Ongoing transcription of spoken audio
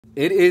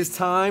It is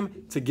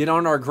time to get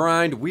on our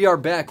grind. We are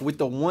back with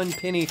the 1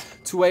 penny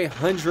to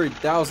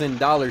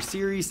 $100,000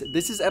 series.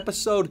 This is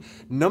episode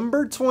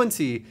number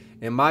 20.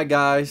 And my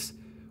guys,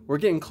 we're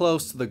getting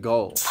close to the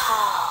goal.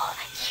 Paul,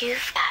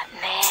 you've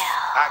got mail.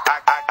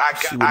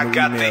 I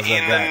got the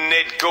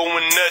internet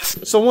going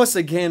nuts. So once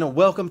again,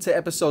 welcome to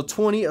episode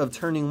 20 of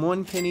turning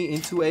 1 penny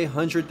into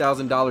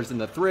 $100,000 in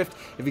the thrift.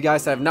 If you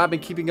guys have not been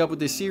keeping up with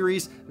this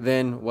series,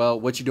 then, well,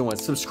 what you doing?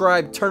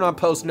 Subscribe, turn on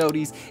post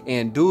noties,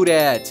 and do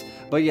that.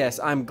 But yes,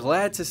 I'm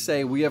glad to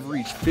say we have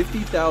reached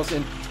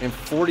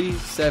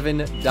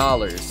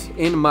 $50,047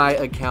 in my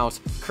account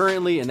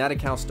currently, and that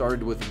account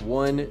started with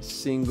 1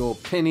 single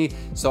penny.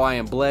 So I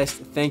am blessed.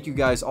 Thank you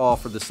guys all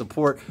for the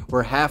support.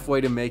 We're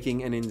halfway to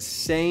making an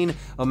insane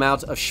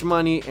amount of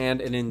shmoney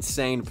and an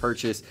insane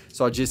purchase.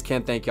 So I just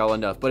can't thank y'all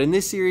enough. But in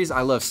this series,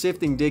 I love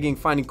sifting, digging,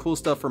 finding cool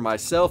stuff for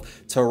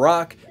myself to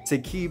rock, to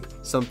keep,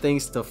 some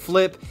things to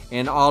flip,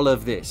 and all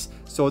of this.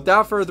 So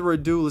without further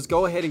ado, let's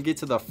go ahead and get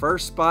to the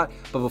first spot.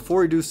 But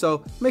before we do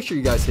so, make sure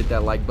you guys hit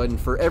that like button.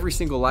 For every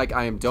single like,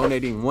 I am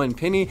donating 1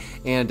 penny.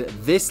 And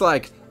this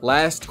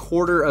last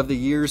quarter of the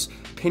year's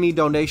penny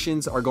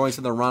donations are going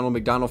to the Ronald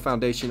McDonald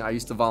Foundation. I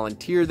used to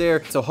volunteer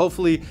there. So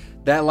hopefully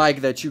that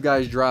like that you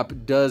guys drop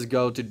does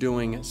go to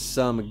doing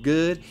some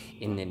good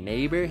in the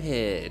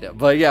neighborhood.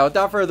 But yeah,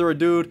 without further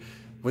ado,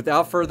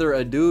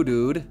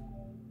 dude,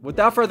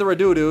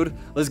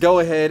 let's go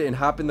ahead and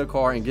hop in the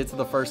car and get to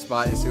the first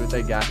spot and see what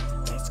they got.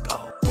 Let's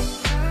go.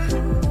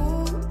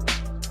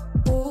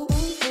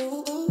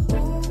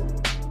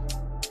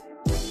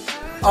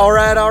 All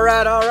right.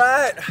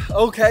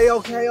 Okay.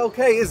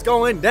 It's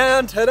going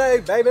down today,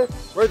 baby.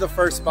 We're at the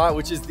first spot,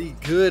 which is the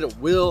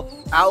Goodwill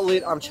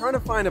outlet. I'm trying to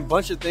find a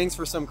bunch of things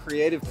for some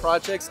creative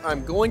projects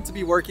I'm going to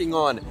be working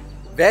on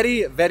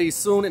very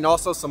soon, and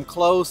also some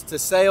clothes to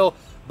sale.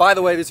 By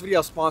the way, this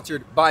video is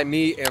sponsored by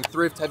me and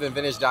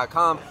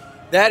thriftheavenvintage.com.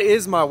 That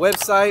is my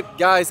website.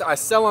 Guys, I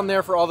sell on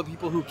there for all the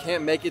people who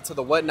can't make it to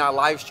the Whatnot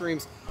live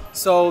streams.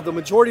 So the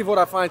majority of what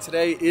I find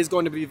today is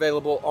going to be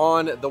available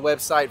on the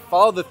website.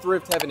 Follow the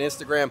Thrift Heaven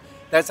Instagram.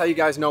 That's how you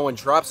guys know when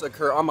drops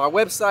occur on my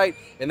website.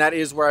 And that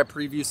is where I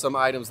preview some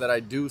items that I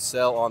do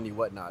sell on the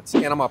Whatnots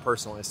and on my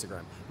personal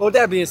Instagram. But with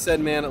that being said,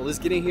 man, let's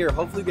get in here.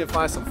 Hopefully we can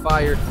find some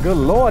fire. Good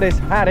Lord, it's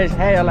hot as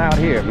hell out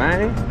here,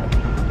 man.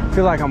 I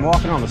feel like I'm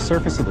walking on the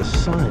surface of the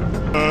sun.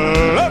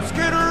 Let's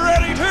get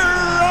ready to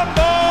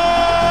rumble!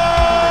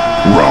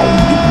 Round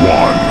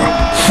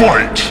 1,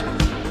 fight!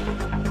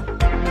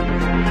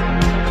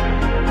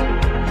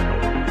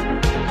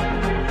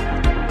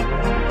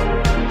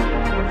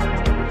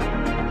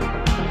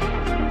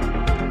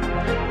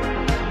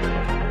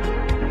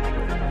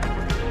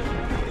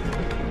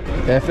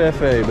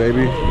 FFA,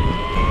 baby.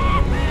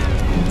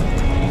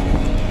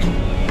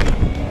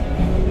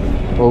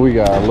 What we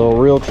got? A little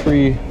Real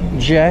Tree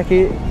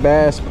jacket,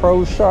 Bass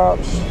Pro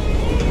Shops.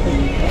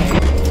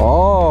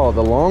 Oh,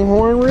 the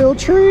Longhorn Real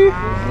Tree.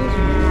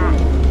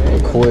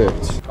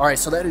 Equipped. All right,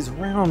 so that is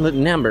round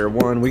number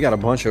 1. We got a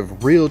bunch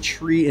of Real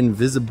Tree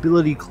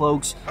invisibility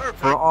cloaks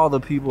for all the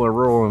people in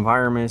rural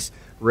environments.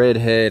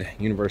 Redhead,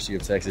 University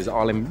of Texas,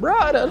 all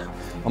embroidered.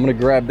 I'm gonna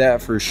grab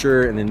that for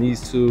sure, and then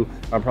these two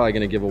I'm probably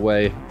gonna give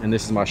away. And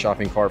this is my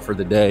shopping cart for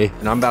the day.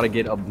 And I'm about to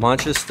get a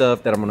bunch of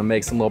stuff that I'm gonna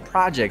make some little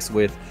projects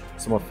with.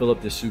 So I'm gonna fill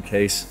up this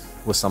suitcase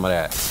with some of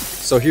that.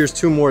 So here's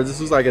 2 more. This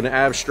is like an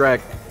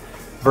abstract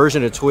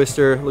version of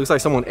Twister. Looks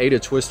like someone ate a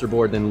Twister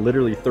board, then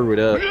literally threw it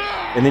up.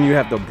 And then you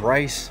have the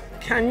Bryce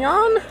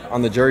Canyon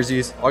on the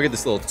jerseys. I'll get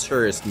this little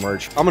tourist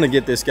merch. I'm gonna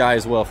get this guy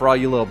as well for all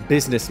you little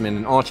businessmen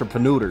and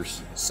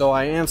entrepreneurs. So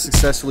I am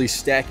successfully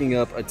stacking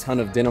up a ton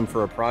of denim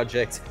for a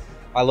project.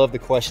 I love the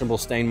questionable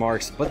stain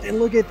marks, but then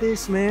look at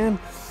this, man.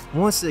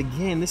 Once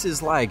again, this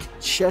is like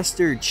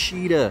Chester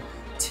Cheetah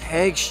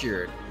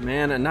textured,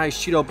 man. A nice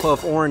Cheeto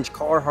Puff orange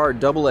Carhartt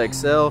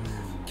XXL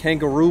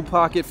kangaroo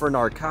pocket for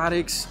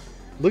narcotics.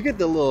 Look at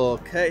the little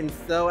cut and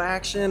sew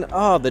action.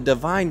 Oh, the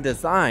divine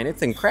design.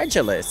 It's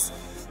incredulous.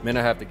 Man,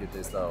 I have to get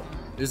this though.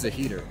 This is a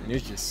heater and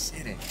it's just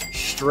sitting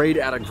straight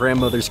out of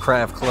grandmother's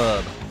craft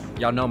club.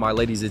 Y'all know my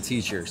lady's a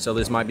teacher, so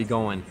this might be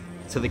going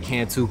to the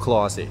Cantu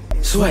closet.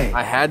 Sway.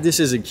 I had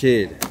this as a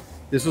kid.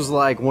 This was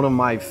like one of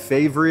my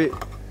favorite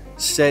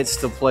sets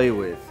to play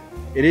with.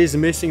 It is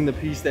missing the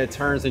piece that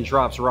turns and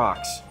drops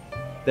rocks.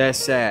 That's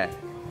sad.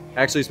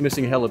 Actually, it's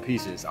missing hella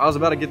pieces. I was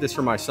about to get this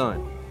for my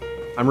son.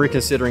 I'm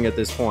reconsidering at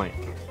this point.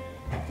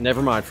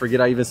 Never mind,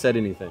 forget I even said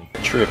anything.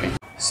 Tripping.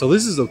 So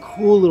this is a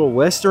cool little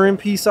Western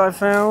piece I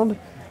found.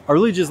 I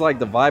really just like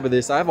the vibe of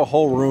this. I have a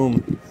whole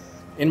room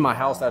in my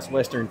house that's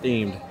Western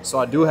themed, so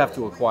I do have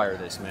to acquire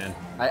this, man.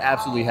 I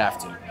absolutely have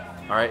to.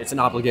 All right, it's an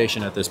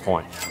obligation at this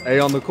point. Hey,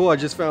 on the cool, I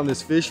just found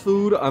this fish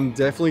food. I'm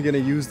definitely gonna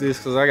use this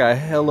because I got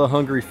hella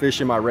hungry fish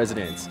in my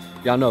residence.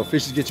 Y'all know,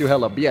 fishes get you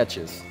hella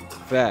bitches.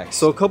 Facts.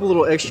 So a couple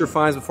little extra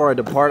finds before I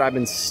depart. I've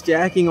been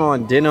stacking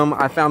on denim.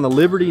 I found the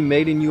Liberty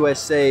Made in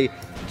USA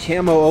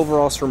camo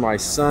overalls for my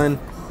son.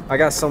 I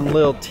got some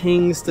little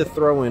tings to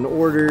throw in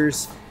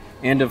orders.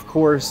 and of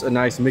course a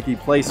nice Mickey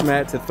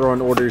placemat to throw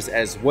in orders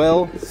as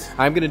well.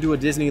 I'm gonna do a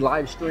Disney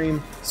live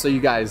stream, so you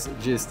guys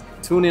just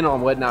tune in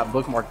on Whatnot,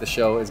 bookmark the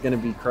show. It's gonna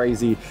be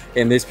crazy,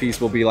 and this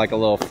piece will be like a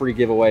little free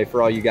giveaway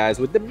for all you guys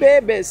with the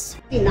babies.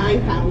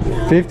 59 pounds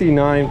now.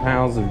 59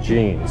 pounds of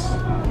jeans.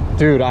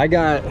 Dude, I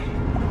got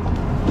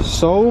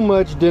so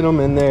much denim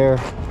in there.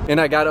 And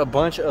I got a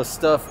bunch of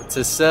stuff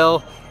to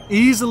sell.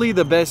 Easily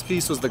the best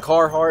piece was the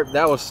Carhartt.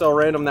 That was so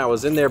random that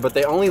was in there, but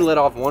they only let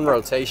off one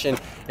rotation,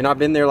 and I've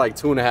been there like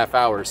 2.5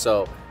 hours,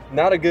 so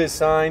not a good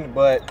sign,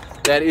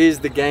 but that is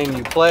the game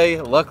you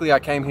play. Luckily I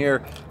came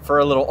here for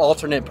a little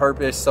alternate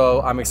purpose,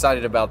 so I'm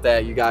excited about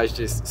that. You guys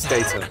just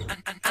stay tuned.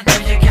 I know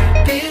you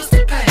got bills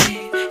to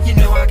pay. You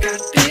know I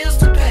got bills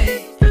to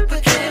pay.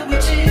 But can we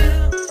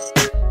chill?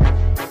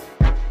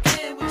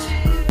 Can we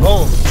chill?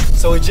 Boom.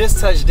 So we just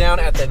touched down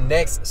at the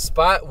next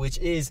spot, which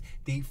is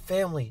the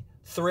Family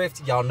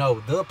Thrift. Y'all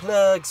know the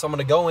plug. So I'm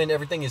gonna go in.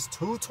 Everything is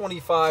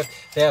 $225.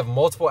 They have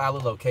multiple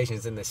outlet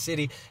locations in the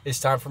city. It's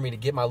time for me to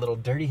get my little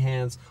dirty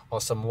hands on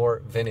some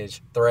more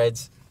vintage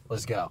threads.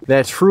 Let's go.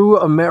 That true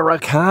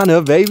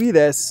Americana, baby.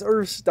 That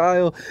surf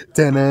style.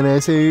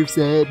 Surf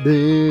set,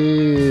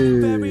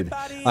 dude.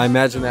 I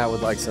imagine that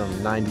with like some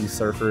 90s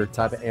surfer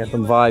type of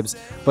anthem vibes.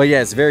 But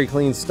yeah, it's very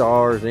clean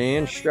stars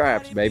and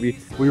straps, baby.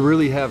 We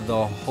really have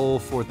the whole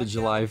 4th of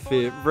July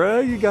fit,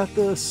 bro. You got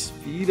the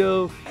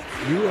Speedo.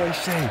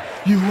 USA,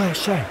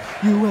 USA,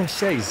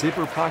 USA.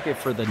 Zipper pocket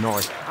for the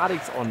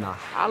narcotics on the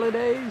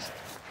holidays.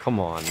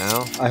 Come on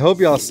now. I hope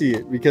y'all see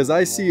it, because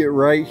I see it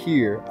right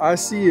here. I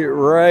see it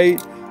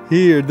right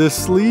here. The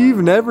sleeve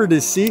never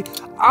deceive.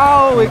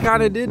 Oh, it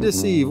kind of did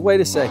deceive.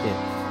 Wait a second.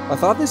 I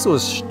thought this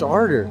was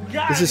starter.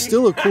 This is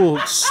still a cool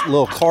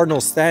little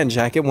Cardinal stand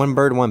jacket. One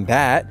bird, one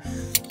bat.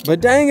 But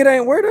dang, it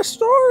ain't where the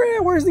store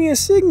at. Where's the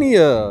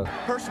insignia?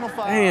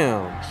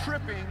 Damn.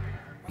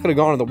 Could have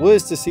gone to the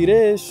woods to see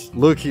this.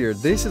 Look here,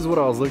 this is what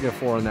I was looking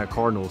for in that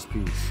Cardinals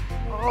piece.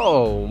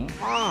 Oh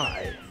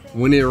my.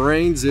 When it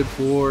rains, it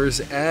pours.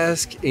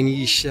 Ask and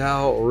ye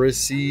shall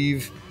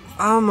receive.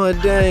 I'm a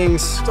dang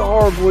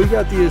star boy. You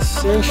got the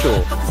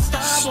essential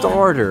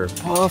starter,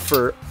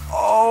 puffer.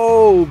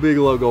 Oh, big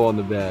logo on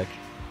the back.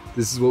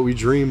 This is what we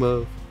dream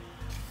of.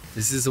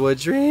 This is what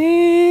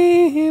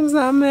dreams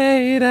are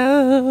made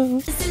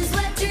of. This is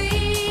what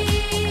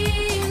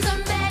dreams are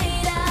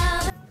made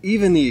of.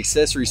 Even the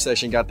accessory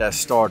section got that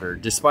starter,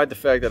 despite the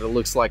fact that it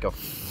looks like a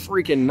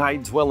freaking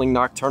night-dwelling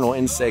nocturnal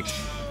insect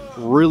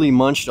really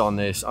munched on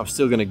this. I'm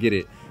still gonna get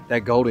it.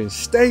 That Golden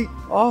State.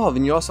 Oh,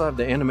 then you also have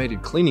the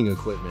animated cleaning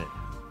equipment.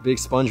 Big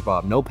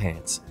SpongeBob, no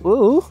pants.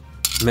 Ooh.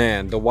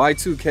 Man, the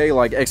Y2K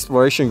like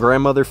exploration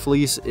grandmother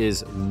fleece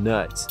is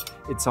nuts.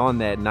 It's on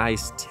that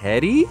nice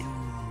teddy.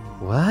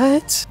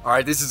 What? All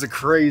right, this is a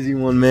crazy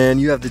one, man.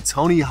 You have the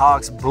Tony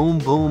Hawk's Boom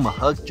Boom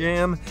Huck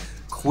Jam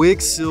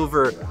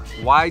Quicksilver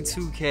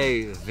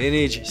Y2K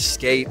vintage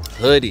skate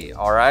hoodie,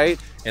 all right?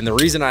 And the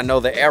reason I know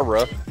the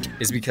era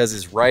is because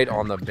it's right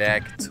on the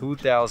back,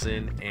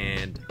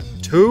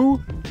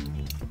 2002.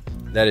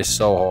 That is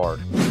so hard.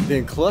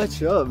 Then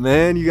clutch up,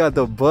 man. You got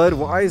the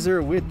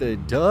Budweiser with the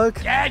duck.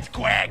 That's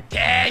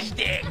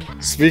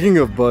quacktastic. Speaking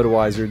of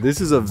Budweiser,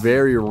 this is a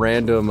very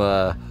random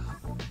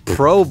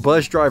pro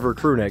bus driver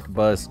crew neck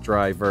bus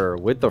driver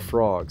with the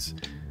frogs.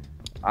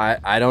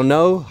 I don't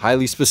know,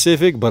 highly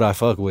specific, but I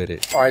fuck with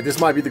it. All right, this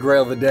might be the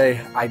grail of the day.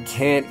 I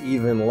can't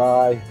even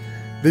lie.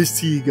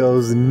 This tee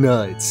goes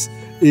nuts.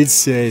 It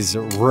says,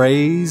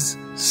 raise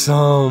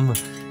some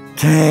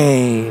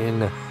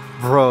cane.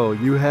 Bro,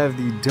 you have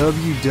the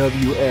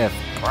WWF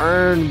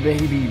Burn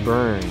Baby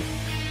Burn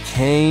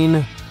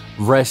Kane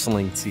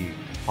wrestling tee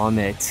on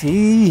that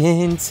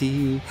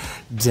TNT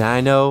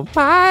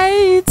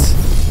Dynamite.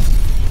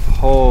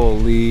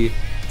 Holy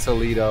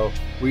Toledo,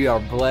 we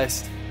are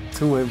blessed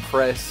to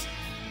impress.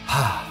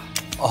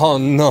 Oh,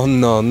 no,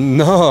 no,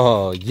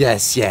 no.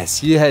 Yes,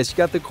 yes, yes. You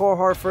got the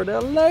Carhartt for the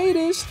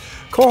ladies.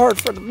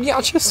 Carhartt for the, yeah,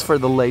 just for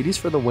the ladies,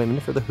 for the women,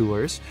 for the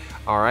hooers.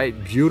 All right,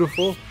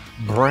 beautiful.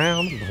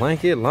 Brown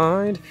blanket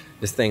lined.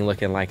 This thing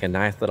looking like a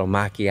nice little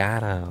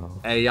macchiato.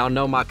 Hey, y'all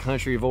know my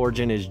country of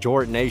origin is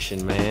Jort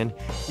Nation, man.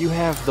 You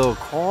have the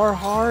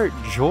Carhartt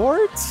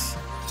jorts?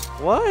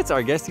 What?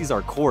 I guess these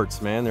are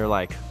quartz, man. They're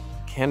like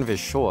canvas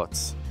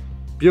shorts.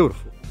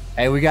 Beautiful.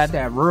 Hey, we got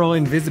that rural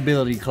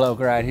invisibility cloak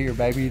right here,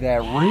 baby.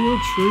 That real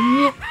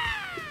tree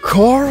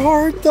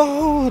Carhartt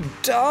though.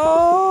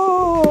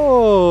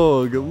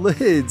 Dog.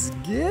 Let's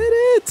get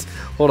it.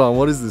 Hold on,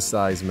 what is the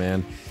size,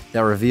 man?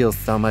 That reveals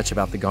so much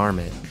about the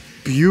garment.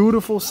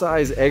 Beautiful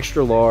size,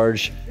 extra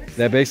large.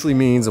 That basically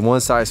means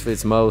one size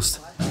fits most.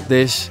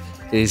 This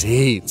is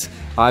heat.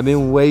 I've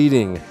been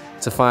waiting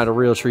to find a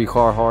real tree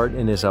Carhartt,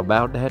 and it's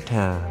about that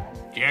time.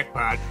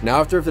 Jackpot. Now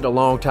I've thrifted a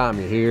long time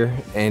here,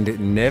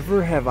 and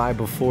never have I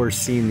before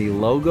seen the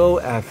logo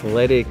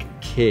athletic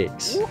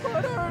kicks.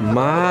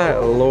 My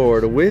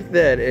lord, with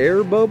that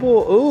air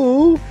bubble,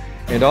 ooh.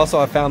 And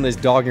also I found this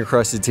dog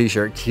encrusted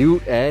t-shirt,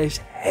 cute as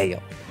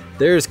hell.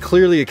 There's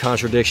clearly a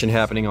contradiction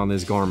happening on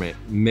this garment.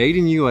 Made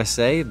in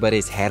USA, but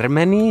it's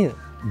Germany,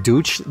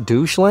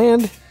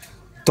 Deutschland?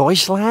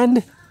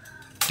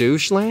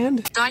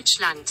 Doucheland?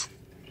 Deutschland.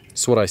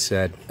 That's what I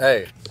said.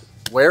 Hey,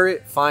 wear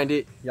it, find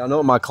it. Y'all know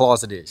what my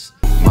closet is.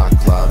 My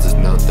closet's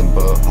nothing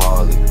but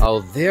Harley.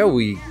 Oh, there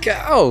we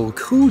go.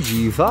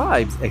 Coogee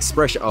vibes.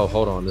 Expression. Oh,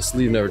 hold on. The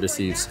sleeve never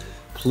deceives.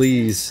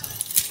 Please,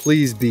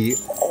 please be.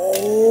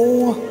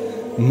 Oh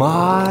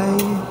my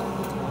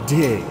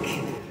dick.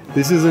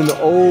 This is an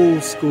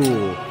old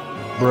school,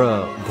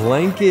 bruh.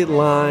 Blanket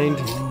lined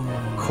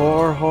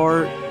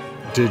Carhartt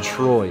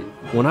Detroit.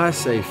 When I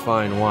say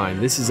fine wine,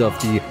 this is of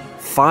the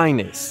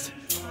finest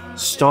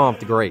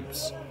stomped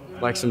grapes.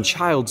 Like some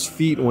child's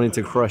feet went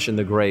into crushing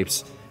the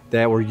grapes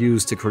that were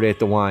used to create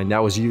the wine, that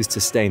was used to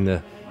stain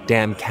the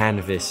damn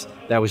canvas,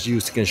 that was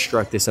used to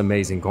construct this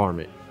amazing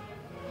garment.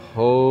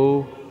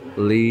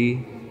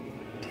 Holy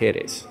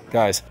titties.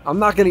 Guys, I'm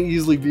not gonna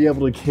easily be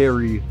able to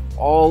carry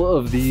all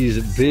of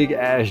these big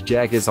ass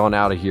jackets on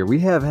out of here. We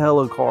have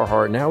hella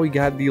Carhartt. Now we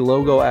got the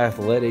logo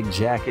athletic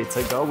jacket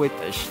to go with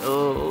the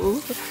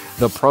shoes.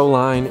 The Pro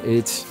line,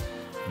 it's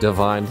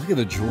divine. Look at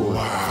the jewelry.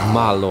 Wow.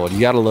 My lord,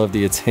 you gotta love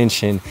the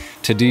attention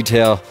to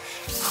detail.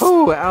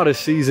 Whew, out of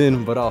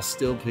season, but I'll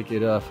still pick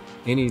it up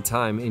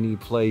anytime, any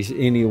place,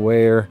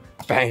 anywhere.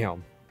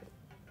 Bam.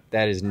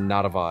 That is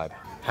not a vibe.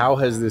 How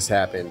has this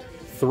happened?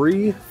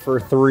 3 for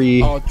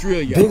 3. I'll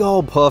drill ya. Big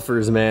old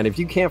puffers, man. If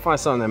you can't find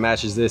something that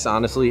matches this,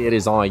 honestly, it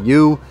is on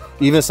you.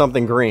 Even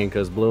something green,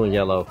 because blue and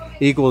yellow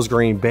equals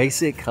green.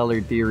 Basic color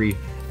theory.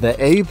 The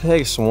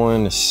Apex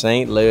One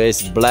St.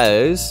 Louis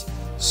blows.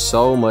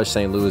 So much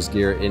St. Louis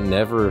gear, it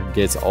never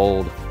gets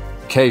old.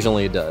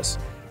 Occasionally it does.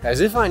 As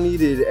if I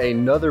needed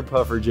another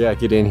puffer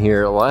jacket in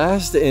here.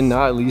 Last and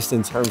not least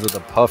in terms of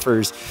the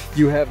puffers,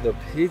 you have the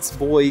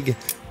Pittsburgh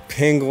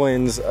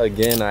Penguins.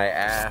 Again, I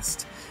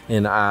asked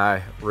and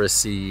I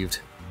received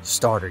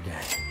starter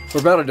gang.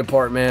 We're about to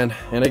depart, man.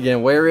 And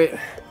again, wear it,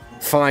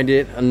 find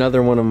it.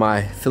 Another one of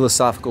my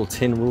philosophical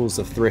 10 rules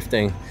of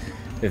thrifting,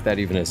 if that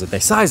even is a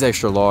thing. Size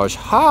extra large.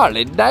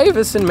 Harley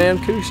Davidson,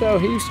 Mancuso,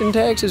 Houston,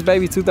 Texas,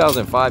 baby,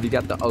 2005. You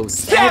got the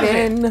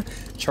 07.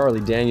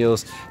 Charlie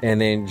Daniels, and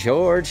then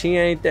George, he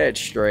ain't that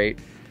straight.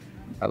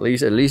 At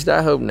least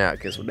I hope not,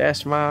 because with that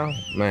smile,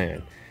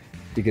 man,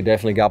 you could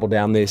definitely gobble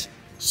down this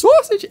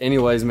sausage.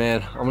 Anyways,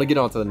 man, I'm gonna get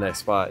on to the next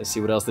spot and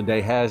see what else the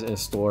day has in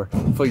store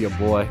for your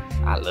boy.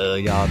 I love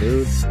y'all,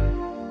 dudes.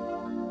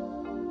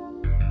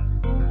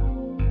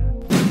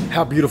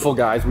 How beautiful,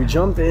 guys. We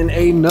jumped in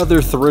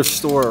another thrift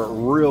store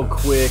real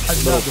quick. A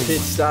little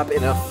pit stop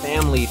in a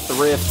family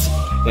thrift.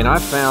 And I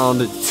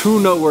found 2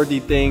 noteworthy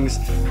things.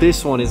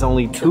 This one is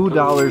only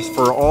 $2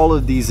 for all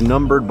of these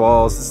numbered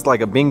balls. This is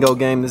like a bingo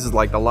game. This is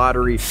like the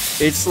lottery.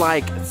 It's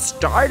like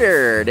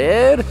starter,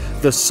 dude.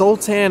 The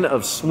Sultan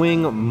of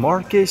Swing,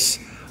 Marcus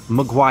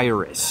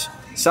Maguire's.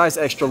 Size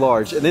extra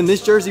large. And then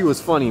this jersey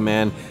was funny,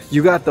 man.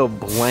 You got the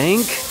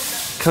blank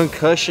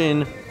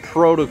concussion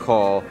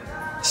protocol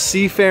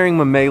Seafaring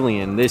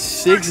Mammalian.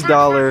 This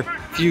 $6.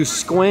 If you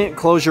squint,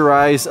 close your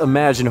eyes,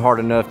 imagine hard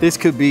enough. This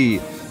could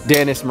be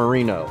Dennis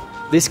Marino.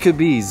 This could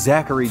be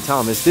Zachary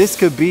Thomas. This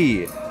could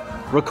be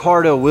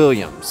Ricardo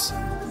Williams.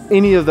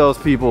 Any of those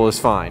people is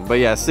fine. But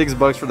yeah,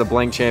 $6 for the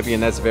blank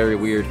champion. That's very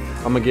weird.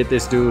 I'm gonna get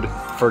this dude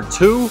for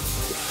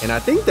 $2. And I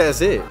think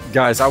that's it.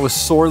 Guys, I was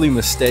sorely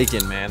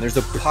mistaken, man. There's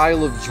a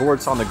pile of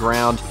jorts on the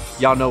ground.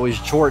 Y'all know it's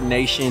Jort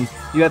Nation.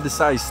 You have the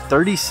size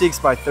 36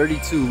 by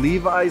 32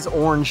 Levi's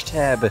orange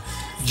tab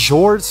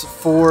jorts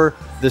for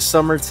the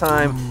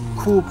summertime.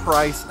 Cool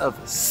price of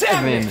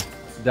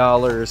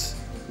 $7.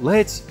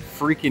 Let's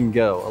freaking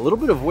go. A little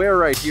bit of wear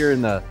right here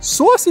in the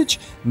sausage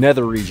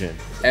nether region.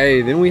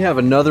 Hey, then we have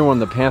another one in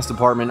the pants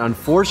department.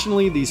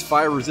 Unfortunately, these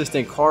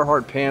fire-resistant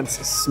Carhartt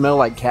pants smell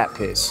like cat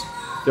piss.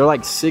 They're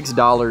like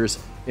 $6,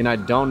 and I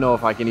don't know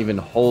if I can even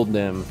hold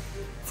them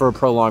for a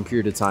prolonged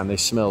period of time. They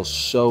smell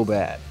so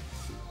bad.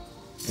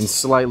 And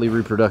slightly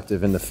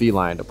reproductive in the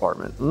feline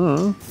department.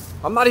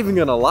 I'm not even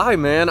gonna lie,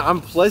 man.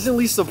 I'm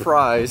pleasantly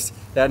surprised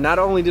that not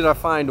only did I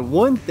find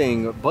 1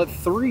 thing, but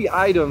 3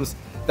 items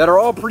that are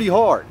all pretty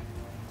hard.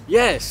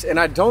 Yes, and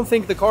I don't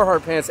think the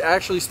Carhartt pants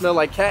actually smell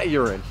like cat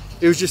urine.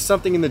 It was just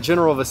something in the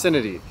general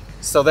vicinity.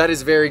 So that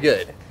is very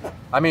good.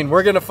 I mean,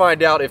 we're gonna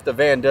find out if the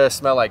van does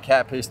smell like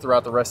cat piss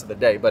throughout the rest of the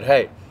day, but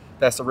hey,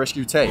 that's the risk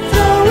you take.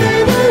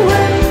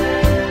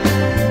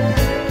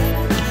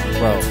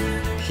 Bro,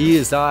 he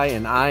is I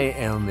and I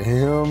am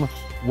him.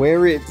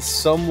 Wear it,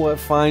 somewhat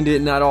find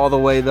it, not all the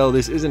way though.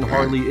 This isn't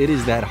Harley, it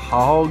is that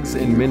Hogs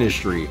in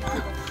Ministry.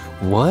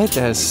 What?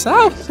 That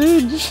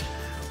sausage?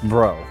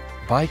 Bro,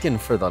 biking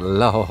for the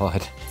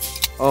Lord.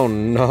 Oh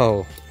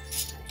no.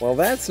 Well,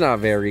 that's not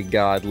very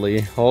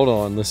godly. Hold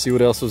on, let's see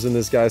what else was in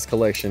this guy's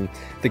collection.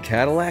 The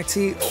Cadillac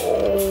tee.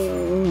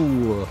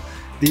 Oh,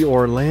 the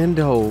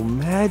Orlando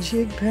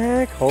Magic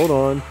pack. Hold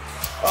on.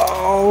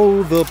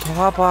 Oh, the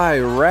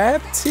Popeye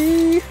rap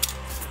tee.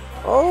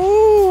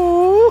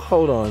 Oh,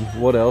 hold on.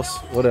 What else?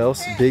 What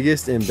else?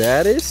 Biggest and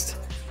baddest?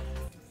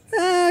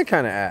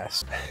 Kind of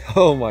ass.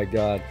 Oh my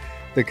God.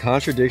 The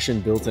contradiction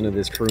built into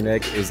this crew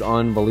neck is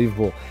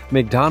unbelievable.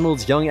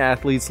 McDonald's Young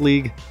Athletes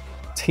League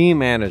team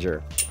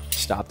manager.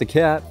 Stop the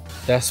cat.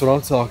 That's what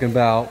I'm talking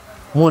about.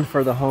 One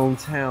for the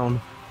hometown.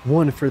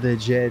 one for the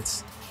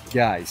Jets.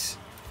 Guys,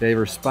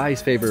 favorite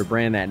spice, favorite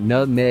brand, that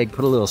nutmeg,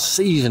 put a little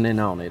seasoning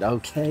on it,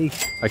 okay?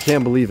 I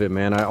can't believe it,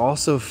 man. I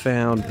also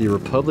found the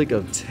Republic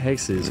of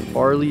Texas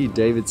Harley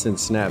Davidson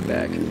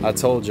snapback. I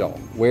told y'all,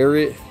 wear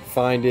it,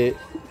 find it.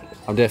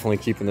 I'm definitely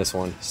keeping this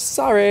one.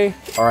 Sorry.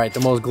 All right, the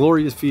most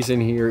glorious piece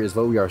in here is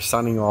what we are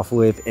signing off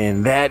with,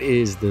 and that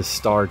is the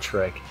Star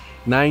Trek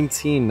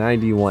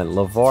 1991.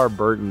 LeVar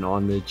Burton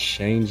on the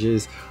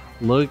changes.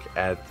 Look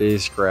at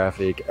this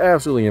graphic,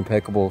 absolutely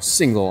impeccable.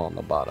 Single on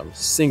the bottom,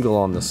 single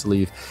on the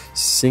sleeve,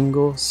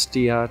 single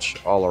stitch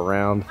all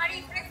around.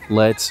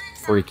 Let's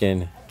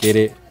freaking get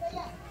it.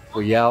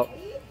 We out,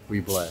 we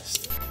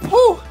blessed.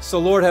 Whew. So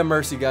Lord have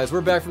mercy, guys. We're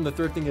back from the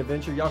thrifting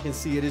adventure. Y'all can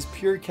see it is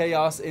pure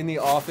chaos in the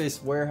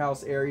office,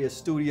 warehouse area,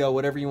 studio,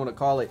 whatever you want to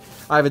call it.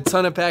 I have a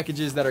ton of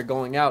packages that are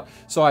going out.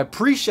 So I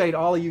appreciate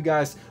all of you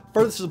guys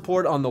further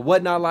support on the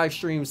Whatnot live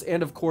streams,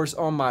 and of course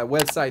on my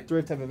website,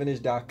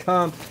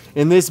 thrift-vintage.com.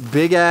 In this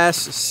big ass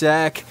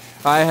sack,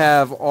 I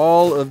have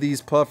all of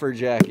these puffer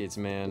jackets,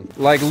 man.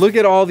 Like, look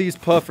at all these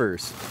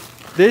puffers.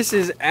 This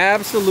is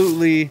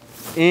absolutely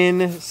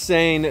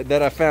insane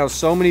that I found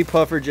so many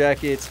puffer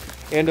jackets.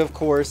 And of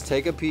course,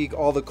 take a peek,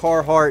 all the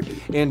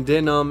Carhartt and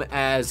denim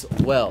as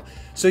well.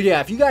 So yeah,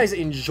 if you guys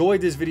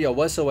enjoyed this video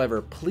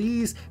whatsoever,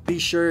 please be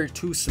sure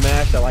to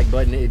smash that like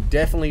button. It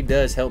definitely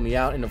does help me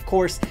out. And of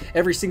course,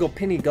 every single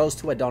penny goes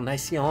to a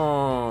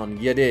donation,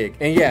 you dig?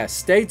 And yeah,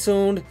 stay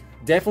tuned.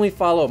 Definitely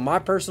follow my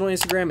personal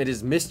Instagram. It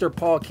is Mr.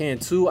 Paul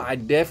Cantu. I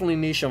definitely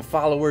need some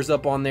followers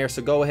up on there,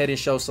 so go ahead and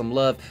show some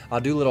love. I'll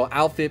do little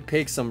outfit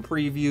pics, some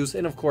previews,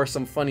 and of course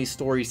some funny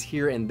stories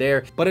here and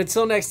there. But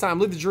until next time,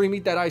 live the dream,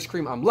 eat that ice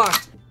cream. I'm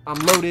locked, I'm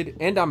loaded,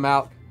 and I'm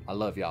out. I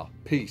love y'all.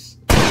 Peace.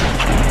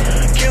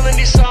 Killing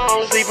these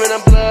songs, leaving a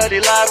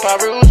bloody life I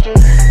roost to.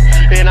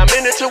 And I'm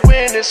in it to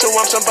win it, so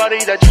I'm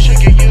somebody that you should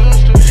get used to.